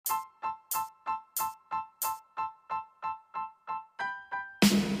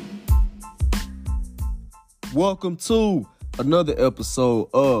Welcome to another episode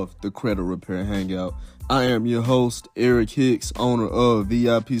of the Credit Repair Hangout. I am your host, Eric Hicks, owner of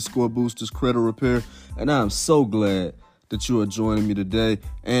VIP Score Boosters Credit Repair, and I am so glad that you are joining me today.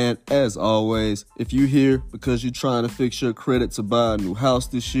 And as always, if you're here because you're trying to fix your credit to buy a new house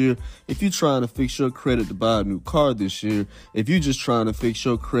this year, if you're trying to fix your credit to buy a new car this year, if you're just trying to fix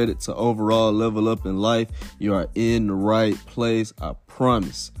your credit to overall level up in life, you are in the right place, I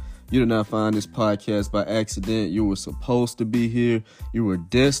promise. You did not find this podcast by accident. You were supposed to be here. You were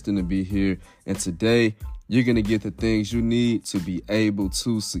destined to be here. And today, you're going to get the things you need to be able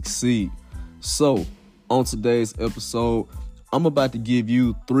to succeed. So, on today's episode, I'm about to give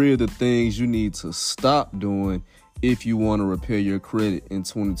you 3 of the things you need to stop doing if you want to repair your credit in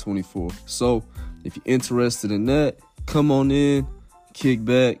 2024. So, if you're interested in that, come on in, kick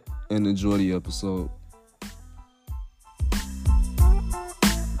back, and enjoy the episode.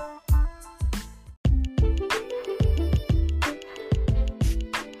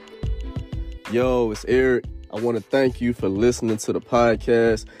 Yo, it's Eric. I want to thank you for listening to the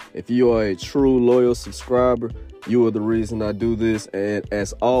podcast. If you are a true loyal subscriber, you are the reason I do this. And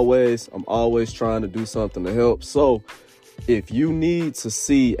as always, I'm always trying to do something to help. So if you need to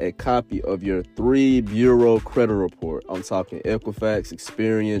see a copy of your 3-bureau credit report, I'm talking Equifax,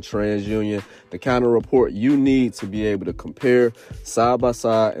 Experian, TransUnion, the kind of report you need to be able to compare side by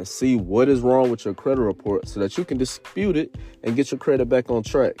side and see what is wrong with your credit report so that you can dispute it and get your credit back on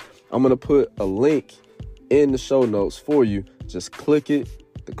track. I'm going to put a link in the show notes for you. Just click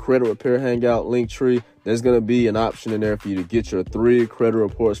it, the Credit Repair Hangout link tree. There's going to be an option in there for you to get your 3 credit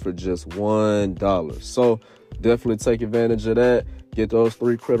reports for just $1. So definitely take advantage of that. Get those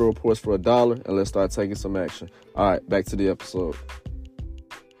 3 credit reports for $1 and let's start taking some action. All right, back to the episode.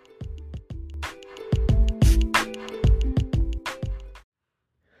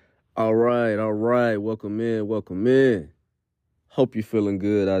 All right. Welcome in. Hope you're feeling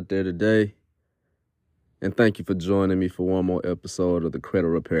good out there today. And thank you for joining me for one more episode of the Credit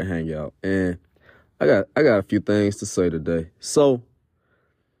Repair Hangout. And I got a few things to say today. So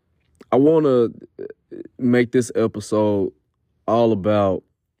I want to make this episode all about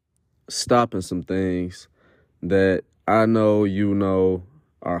stopping some things that I know you know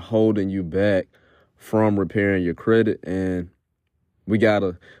are holding you back from repairing your credit. And we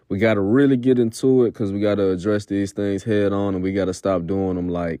gotta really get into it because we gotta address these things head on, and we gotta stop doing them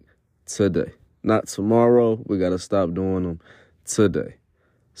like today, not tomorrow. We gotta stop doing them today.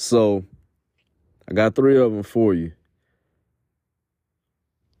 So I got 3 of them for you.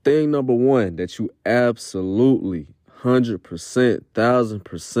 Thing number 1 that you absolutely 100%,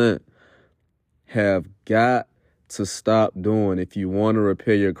 1000% have got to stop doing if you want to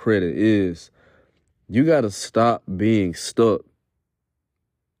repair your credit is you got to stop being stuck.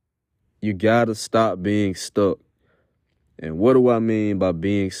 You got to stop being stuck. And what do I mean by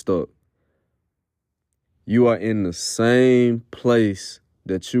being stuck? You are in the same place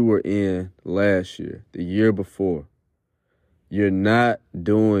that you were in last year, the year before. You're not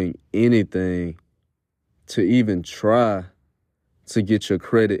doing anything to even try to get your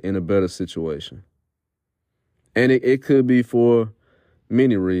credit in a better situation. And it could be for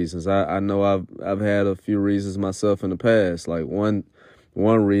many reasons. I know I've had a few reasons myself in the past. Like one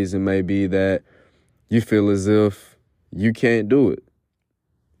reason may be that you feel as if you can't do it.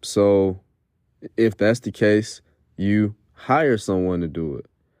 So if that's the case, you hire someone to do it.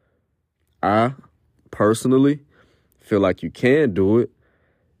 I personally feel like you can do it.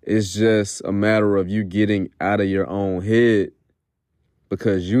 It's just a matter of you getting out of your own head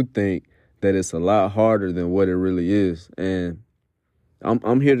because you think that it's a lot harder than what it really is. And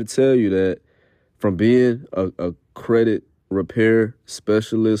I'm here to tell you that from being a credit repair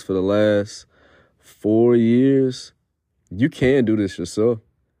specialist for the last 4 years, you can do this yourself.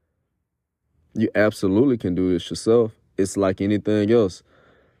 You absolutely can do this yourself. It's like anything else.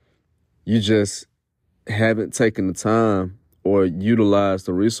 You just haven't taken the time or utilized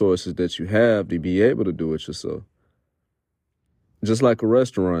the resources that you have to be able to do it yourself. Just like a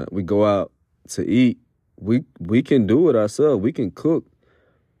restaurant, we go out to eat. We can do it ourselves. We can cook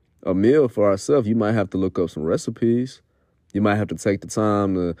a meal for ourselves. You might have to look up some recipes. You might have to take the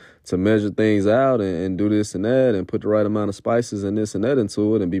time to measure things out and do this and that and put the right amount of spices and this and that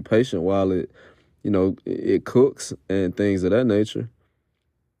into it and be patient while it cooks and things of that nature.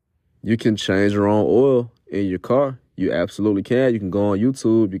 You can change your own oil in your car. You absolutely can. You can go on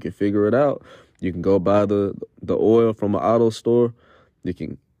YouTube. You can figure it out. You can go buy the oil from an auto store. You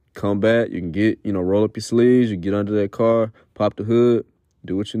can come back. You can roll up your sleeves. You get under that car, pop the hood,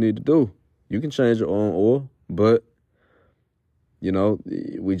 do what you need to do. You can change your own oil, but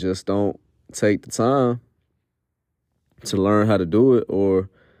we just don't take the time to learn how to do it, or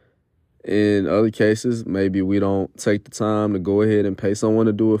in other cases, maybe we don't take the time to go ahead and pay someone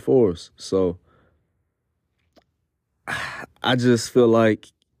to do it for us. So I just feel like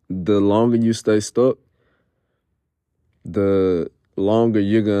the longer you stay stuck, the longer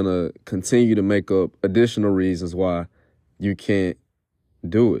you're going to continue to make up additional reasons why you can't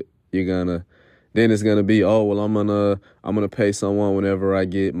do it. Then it's going to be, oh, well, I'm going to pay someone whenever I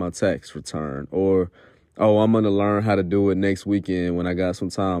get my tax return, or, oh, I'm going to learn how to do it next weekend when I got some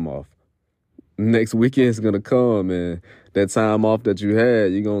time off. Next weekend's going to come, and that time off that you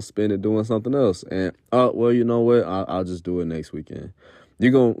had, you're going to spend it doing something else. And, oh, well, you know what? I'll just do it next weekend.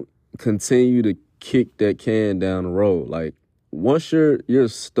 You're going to continue to kick that can down the road. Like, once you're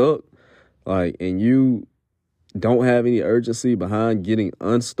stuck, like, and you don't have any urgency behind getting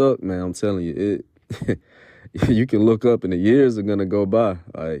unstuck, man, I'm telling you, you can look up and the years are going to go by.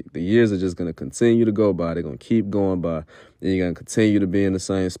 Like, the years are just going to continue to go by. They're going to keep going by. And you're going to continue to be in the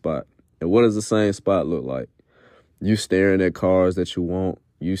same spot. And what does the same spot look like? You staring at cars that you want.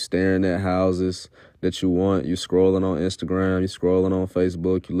 You staring at houses that you want. You scrolling on Instagram. You scrolling on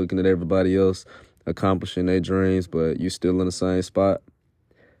Facebook. You looking at everybody else accomplishing their dreams, but you still in the same spot.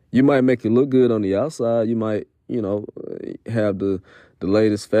 You might make it look good on the outside. You might, have the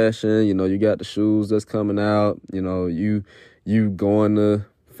latest fashion. You got the shoes that's coming out. You going to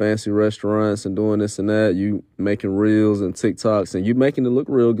fancy restaurants and doing this and that. You making reels and TikToks, and you making it look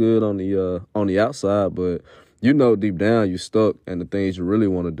real good on the outside, but deep down you stuck, and the things you really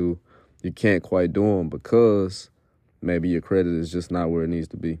want to do, you can't quite do them because maybe your credit is just not where it needs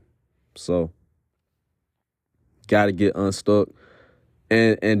to be. So, got to get unstuck,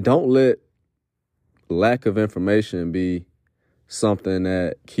 and don't let lack of information be something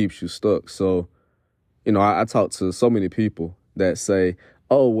that keeps you stuck. So, I talk to so many people that say,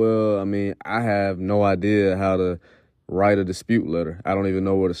 oh, well, I have no idea how to write a dispute letter. I don't even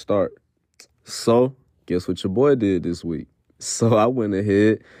know where to start. So guess what your boy did this week? So I went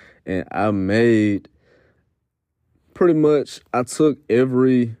ahead and I took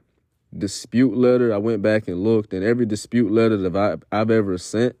every dispute letter. I went back and looked, and every dispute letter that I've ever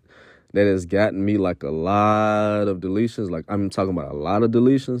sent that has gotten me like a lot of deletions, like I'm talking about a lot of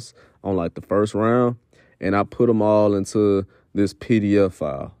deletions on like the first round, and I put them all into this PDF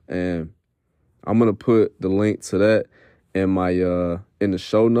file, and I'm gonna put the link to that in my in the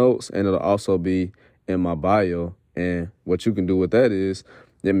show notes, and it'll also be in my bio. And what you can do with that is,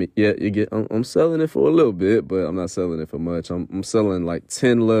 I'm selling it for a little bit, but I'm not selling it for much. I'm selling like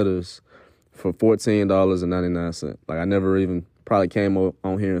 10 letters for $14.99. Like, I never even probably came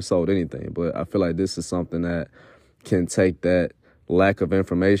on here and sold anything, but I feel like this is something that can take that lack of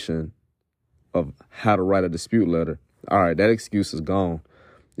information of how to write a dispute letter. All right, that excuse is gone.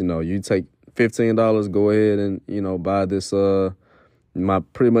 You take $15, go ahead and, buy this,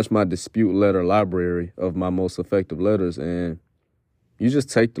 my dispute letter library of my most effective letters. And you just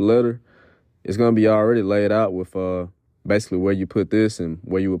take the letter. It's going to be already laid out with, basically where you put this and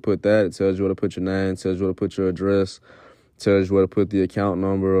where you would put that. It tells you where to put your name, tells you where to put your address, tells you where to put the account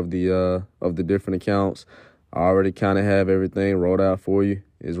number of the different accounts. I already kind of have everything wrote out for you.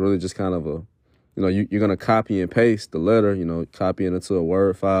 It's really just kind of you're going to copy and paste the letter, copy it into a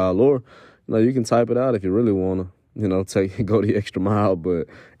Word file, or, you can type it out if you really want to, go the extra mile, but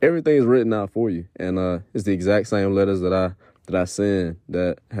everything's written out for you. And it's the exact same letters that I send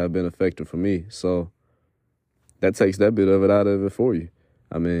that have been effective for me. So that takes that bit of it out of it for you.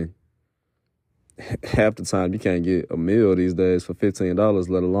 Half the time you can't get a meal these days for $15,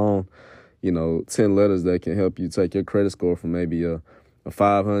 let alone, 10 letters that can help you take your credit score from maybe a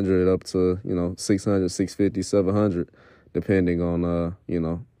 500 up to, 600, 650, 700, depending on,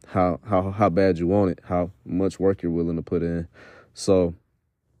 how bad you want it, how much work you're willing to put in. So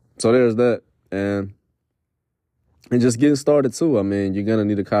there's that. And just getting started too. You're going to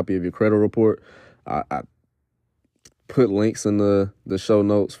need a copy of your credit report. I put links in the show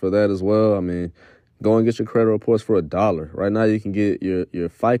notes for that as well. Go and get your credit reports for $1. Right now you can get your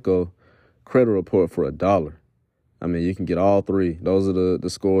FICO credit report for $1. You can get all three. Those are the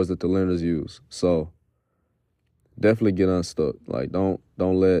scores that the lenders use. So definitely get unstuck. Like, don't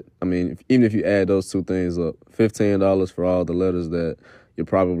let, even if you add those two things up, $15 for all the letters that you're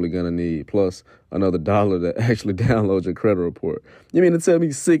probably going to need, plus another $1 that actually downloads your credit report. You mean to tell me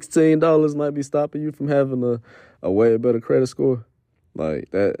 $16 might be stopping you from having a way better credit score? Like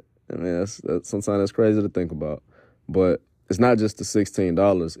that, that's sometimes that's crazy to think about. But it's not just the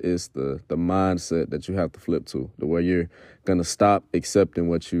 $16. It's the mindset that you have to flip to, the way you're going to stop accepting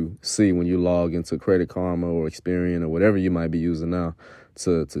what you see when you log into Credit Karma or Experian or whatever you might be using now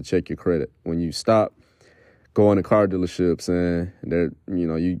to check your credit. When you stop go into car dealerships and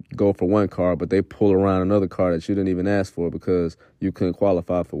you go for one car, but they pull around another car that you didn't even ask for because you couldn't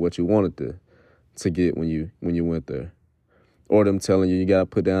qualify for what you wanted to get when you went there. Or them telling you got to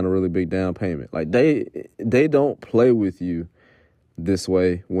put down a really big down payment. Like they don't play with you this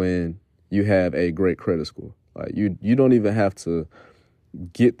way when you have a great credit score. Like you don't even have to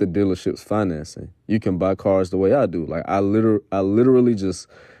get the dealership's financing. You can buy cars the way I do. Like I literally just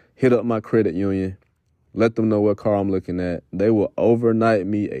hit up my credit union, let them know what car I'm looking at. They will overnight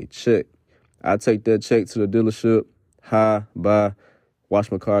me a check. I take that check to the dealership, hi, bye,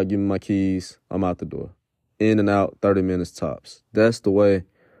 wash my car, give me my keys, I'm out the door. In and out, 30 minutes tops. That's the way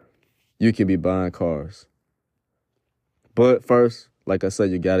you can be buying cars. But first, like I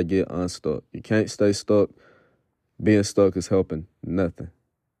said, you got to get unstuck. You can't stay stuck. Being stuck is helping nothing.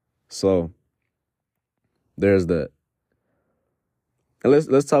 So there's that. And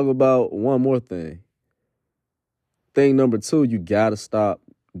let's talk about one more thing. Thing number 2 you got to stop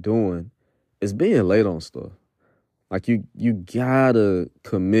doing is being late on stuff. Like you got to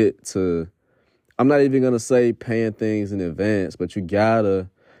commit to, I'm not even going to say paying things in advance, but you got to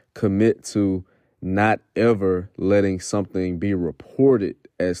commit to not ever letting something be reported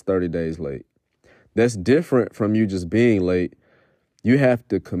as 30 days late. That's different from you just being late. You have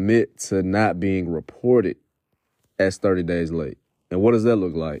to commit to not being reported as 30 days late. And what does that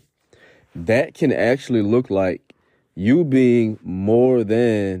look like? That can actually look like you being more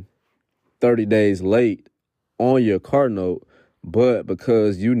than 30 days late on your car note, but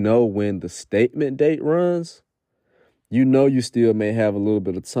because you know when the statement date runs, you know you still may have a little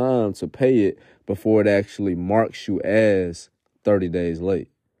bit of time to pay it before it actually marks you as 30 days late.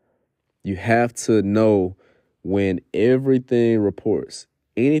 You have to know when everything reports,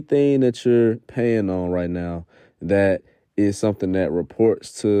 anything that you're paying on right now that is something that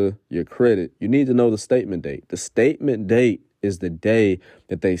reports to your credit, you need to know the statement date. The statement date is the day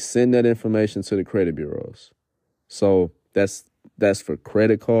that they send that information to the credit bureaus. So that's for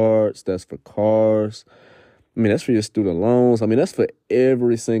credit cards, that's for cars. I mean, that's for your student loans. I mean, that's for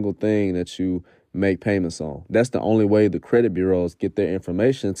every single thing that you make payments on. That's the only way the credit bureaus get their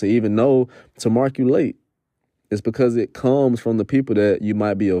information to even know to mark you late. It's because it comes from the people that you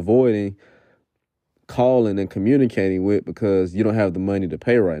might be avoiding calling and communicating with because you don't have the money to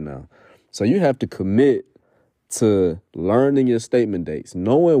pay right now. So you have to commit to learning your statement dates,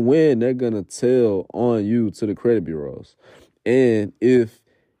 knowing when they're going to tell on you to the credit bureaus. And if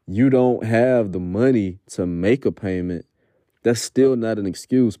you don't have the money to make a payment, that's still not an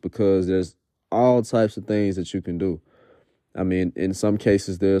excuse because there's all types of things that you can do. I mean, in some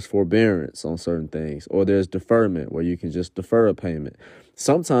cases, there's forbearance on certain things, or there's deferment where you can just defer a payment.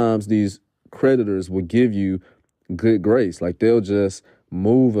 Sometimes these creditors will give you good grace, like they'll just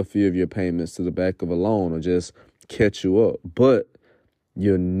move a few of your payments to the back of a loan or just catch you up. But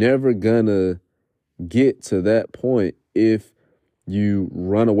you're never gonna get to that point if you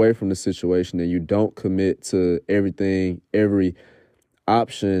run away from the situation and you don't commit to everything, every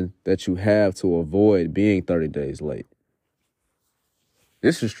option that you have to avoid being 30 days late.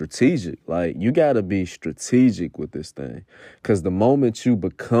 This is strategic. Like, you got to be strategic with this thing, because the moment you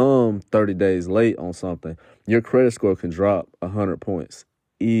become 30 days late on something, your credit score can drop 100 points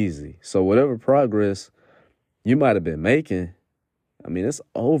easy. So whatever progress you might have been making, I mean, it's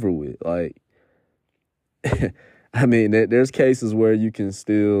over with. Like, I mean, there's cases where you can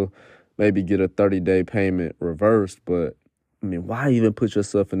still maybe get a 30-day payment reversed, but I mean, why even put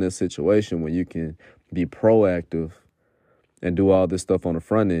yourself in this situation when you can be proactive and do all this stuff on the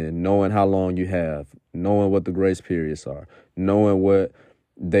front end, knowing how long you have, knowing what the grace periods are, knowing what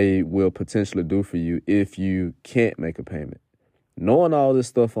they will potentially do for you if you can't make a payment. Knowing all this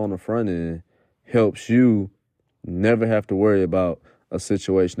stuff on the front end helps you never have to worry about a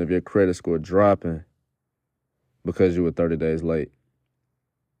situation of your credit score dropping because you were 30 days late.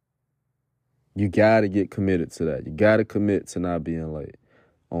 You got to get committed to that. You got to commit to not being late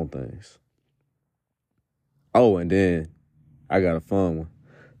on things. Oh, and then I got a fun one.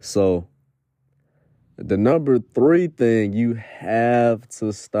 So the number 3 thing you have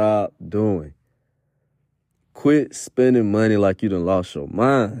to stop doing: quit spending money like you done lost your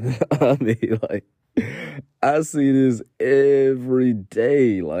mind. I mean, like, I see this every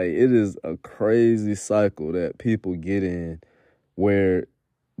day. Like, it is a crazy cycle that people get in where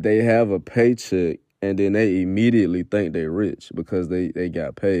they have a paycheck and then they immediately think they're rich because they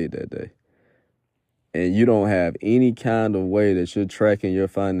got paid that day. And you don't have any kind of way that you're tracking your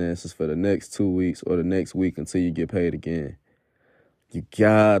finances for the next 2 weeks or the next week until you get paid again. You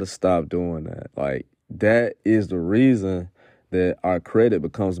gotta stop doing that. Like, that is the reason that our credit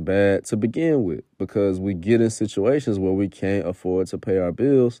becomes bad to begin with, because we get in situations where we can't afford to pay our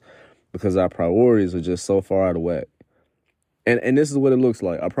bills because our priorities are just so far out of whack. And this is what it looks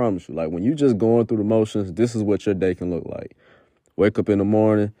like. I promise you. Like, when you just going through the motions, this is what your day can look like. Wake up in the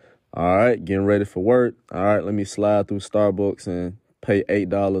morning. All right, getting ready for work. All right, let me slide through Starbucks and pay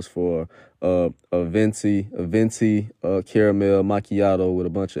 $8 for a venti caramel macchiato with a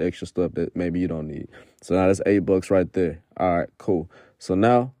bunch of extra stuff that maybe you don't need. So now that's $8 right there. All right, cool. So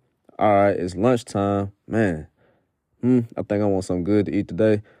now, all right, it's lunchtime. Man, I think I want something good to eat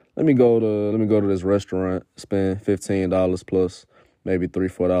today. Let me go to this restaurant, spend $15 plus maybe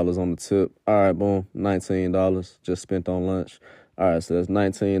 $3-4 on the tip. All right, boom, $19 just spent on lunch. All right, so that's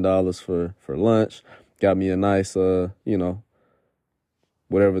 $19 for lunch. Got me a nice,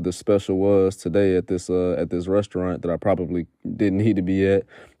 whatever the special was today at this restaurant that I probably didn't need to be at,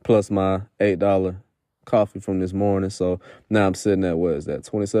 plus my $8 coffee from this morning. So now I'm sitting at, what is that,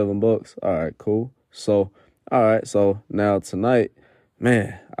 $27? All right, cool. So, all right, so now tonight,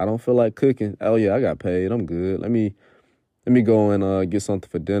 man, I don't feel like cooking. Oh yeah, I got paid. I'm good. Let me go and get something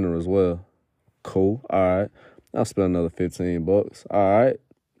for dinner as well. Cool. All right. I'll spend another $15. All right.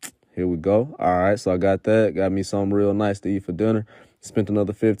 Here we go. All right. So I got that. Got me something real nice to eat for dinner. Spent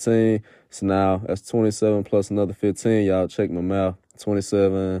another 15. So now that's 27 plus another 15. Y'all check my math.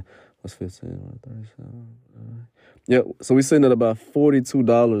 27. What's 15? 37. Yep. So we sitting at about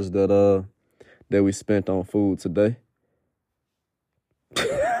 $42 that we spent on food today.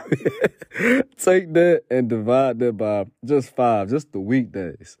 Take that and divide that by just 5, just the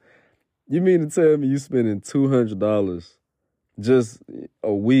weekdays. You mean to tell me you spending $200 just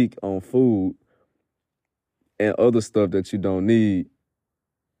a week on food and other stuff that you don't need,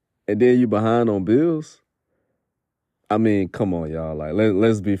 and then you behind on bills? I mean, come on, y'all. Like,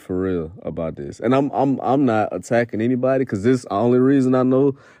 let's be for real about this. And I'm not attacking anybody, because this is the only reason I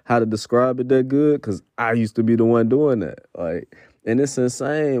know how to describe it that good, because I used to be the one doing that. Like, and it's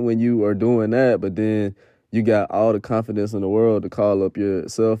insane when you are doing that, but then you got all the confidence in the world to call up your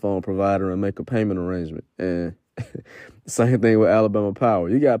cell phone provider and make a payment arrangement. And same thing with Alabama Power.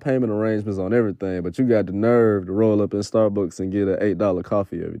 You got payment arrangements on everything, but you got the nerve to roll up in Starbucks and get an $8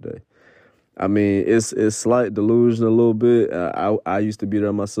 coffee every day. I mean, it's slight delusion a little bit. I used to be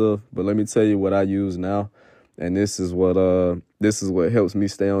there myself, but let me tell you what I use now, and this is what helps me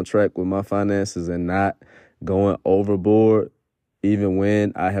stay on track with my finances and not going overboard, even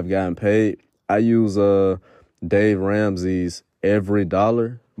when I have gotten paid. I use Dave Ramsey's Every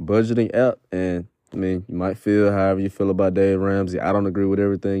Dollar budgeting app, and I mean, you might feel however you feel about Dave Ramsey. I don't agree with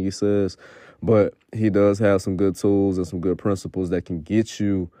everything he says, but he does have some good tools and some good principles that can get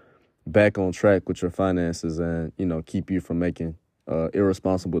you back on track with your finances and, keep you from making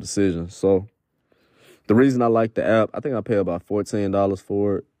irresponsible decisions. So the reason I like the app, I think I pay about $14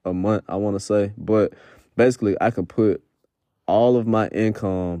 for it a month, I want to say. But basically, I can put all of my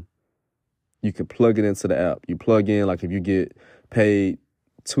income, you can plug it into the app. You plug in, like, if you get paid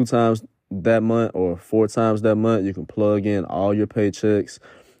 2 times that month or 4 times that month, you can plug in all your paychecks.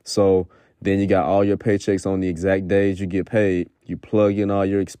 So then you got all your paychecks on the exact days you get paid. You plug in all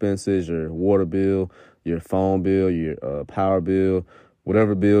your expenses, your water bill, your phone bill, your power bill,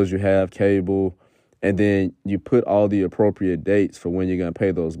 whatever bills you have, cable, and then you put all the appropriate dates for when you're going to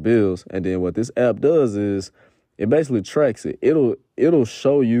pay those bills. And then what this app does is it basically tracks it. It'll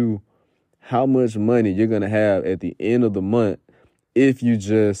show you how much money you're going to have at the end of the month if you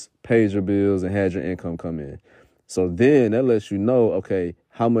just paid your bills and had your income come in. So then that lets you know, okay,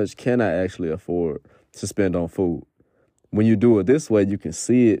 how much can I actually afford to spend on food? When you do it this way, you can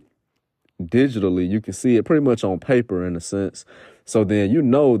see it digitally. You can see it pretty much on paper in a sense. So then you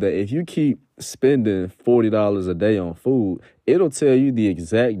know that if you keep spending $40 a day on food, it'll tell you the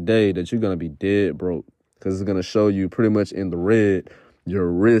exact day that you're going to be dead broke, because it's going to show you pretty much in the red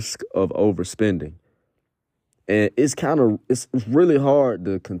your risk of overspending. And it's really hard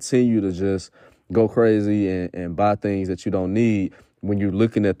to continue to just go crazy and buy things that you don't need when you're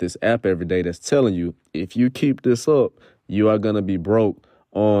looking at this app every day that's telling you, if you keep this up, you are going to be broke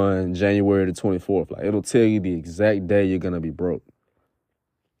on January the 24th. Like, it'll tell you the exact day you're going to be broke.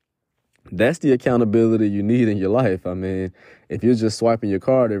 That's the accountability you need in your life. I mean, if you're just swiping your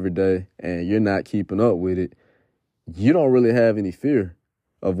card every day and you're not keeping up with it, you don't really have any fear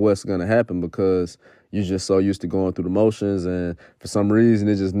of what's going to happen, because you're just so used to going through the motions, and for some reason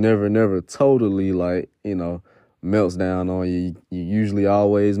it just never totally melts down on you. You usually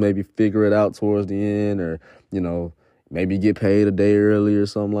always maybe figure it out towards the end, or maybe get paid a day early or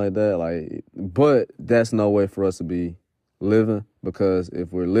something like that. But that's no way for us to be living, because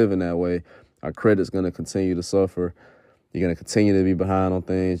if we're living that way, our credit's going to continue to suffer. You're going to continue to be behind on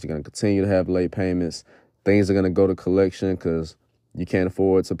things. You're going to continue to have late payments. Things are going to go to collection because you can't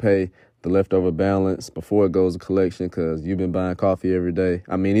afford to pay the leftover balance before it goes to collection because you've been buying coffee every day.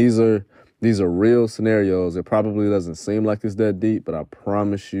 I mean, these are real scenarios. It probably doesn't seem like it's that deep, but I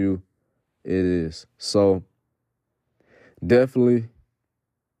promise you it is. So definitely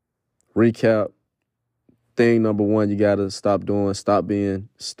recap. Thing number one, you got to stop being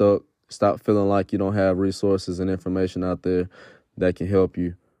stuck. Stop feeling like you don't have resources and information out there that can help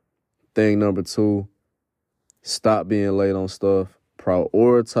you. Thing number two, stop being late on stuff.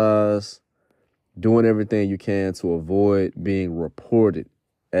 Prioritize doing everything you can to avoid being reported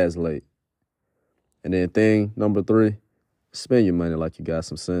as late. And then thing number three, spend your money like you got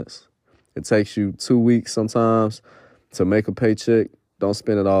some sense. It takes you 2 weeks sometimes to make a paycheck. Don't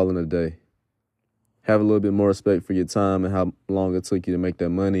spend it all in a day. Have a little bit more respect for your time and how long it took you to make that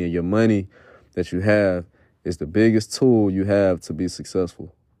money. And your money that you have is the biggest tool you have to be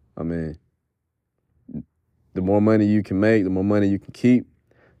successful. I mean, the more money you can make, the more money you can keep,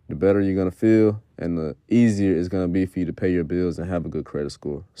 the better you're going to feel, and the easier it's going to be for you to pay your bills and have a good credit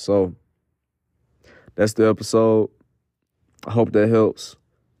score. So that's the episode. I hope that helps.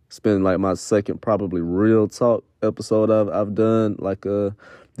 It's been like my second probably real talk episode I've done like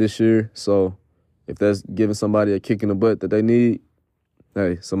this year. So if that's giving somebody a kick in the butt that they need,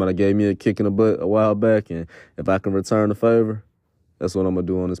 hey, somebody gave me a kick in the butt a while back, and if I can return the favor, that's what I'm going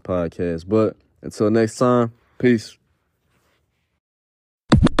to do on this podcast. But until next time, peace.